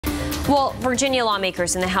Well, Virginia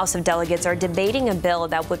lawmakers in the House of Delegates are debating a bill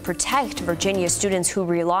that would protect Virginia students who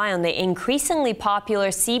rely on the increasingly popular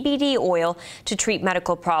CBD oil to treat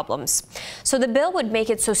medical problems. So the bill would make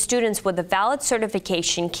it so students with a valid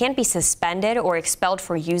certification can't be suspended or expelled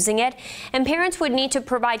for using it, and parents would need to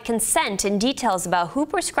provide consent and details about who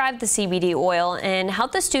prescribed the CBD oil and how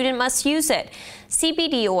the student must use it.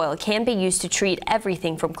 CBD oil can be used to treat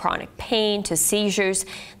everything from chronic pain to seizures.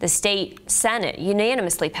 The state Senate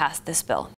unanimously passed this bill.